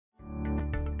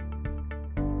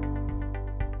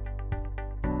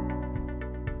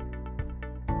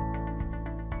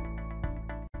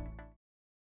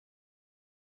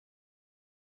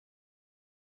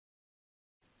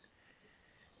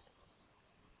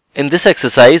In this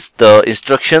exercise, the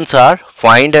instructions are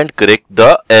find and correct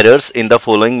the errors in the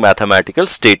following mathematical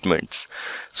statements.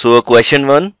 So question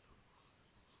 1,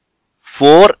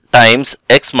 4 times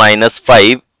x minus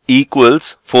 5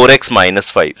 equals 4x minus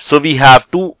 5. So we have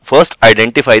to first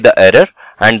identify the error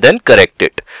and then correct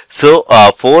it. So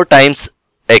 4 times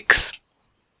x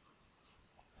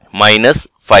minus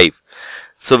 5.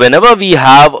 So whenever we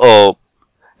have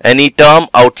any term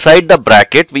outside the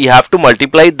bracket, we have to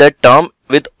multiply that term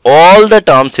with all the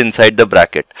terms inside the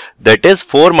bracket. That is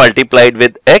 4 multiplied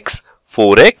with x,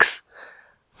 4x,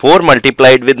 4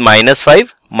 multiplied with minus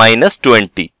 5, minus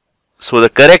 20. So the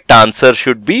correct answer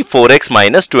should be 4x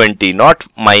minus 20, not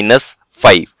minus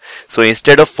 5. So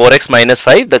instead of 4x minus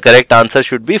 5, the correct answer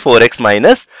should be 4x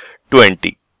minus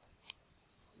 20.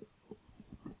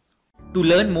 To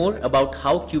learn more about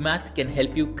how QMath can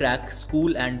help you crack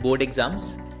school and board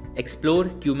exams, explore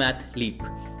QMath Leap,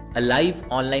 a live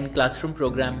online classroom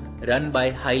program run by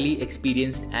highly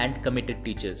experienced and committed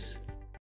teachers.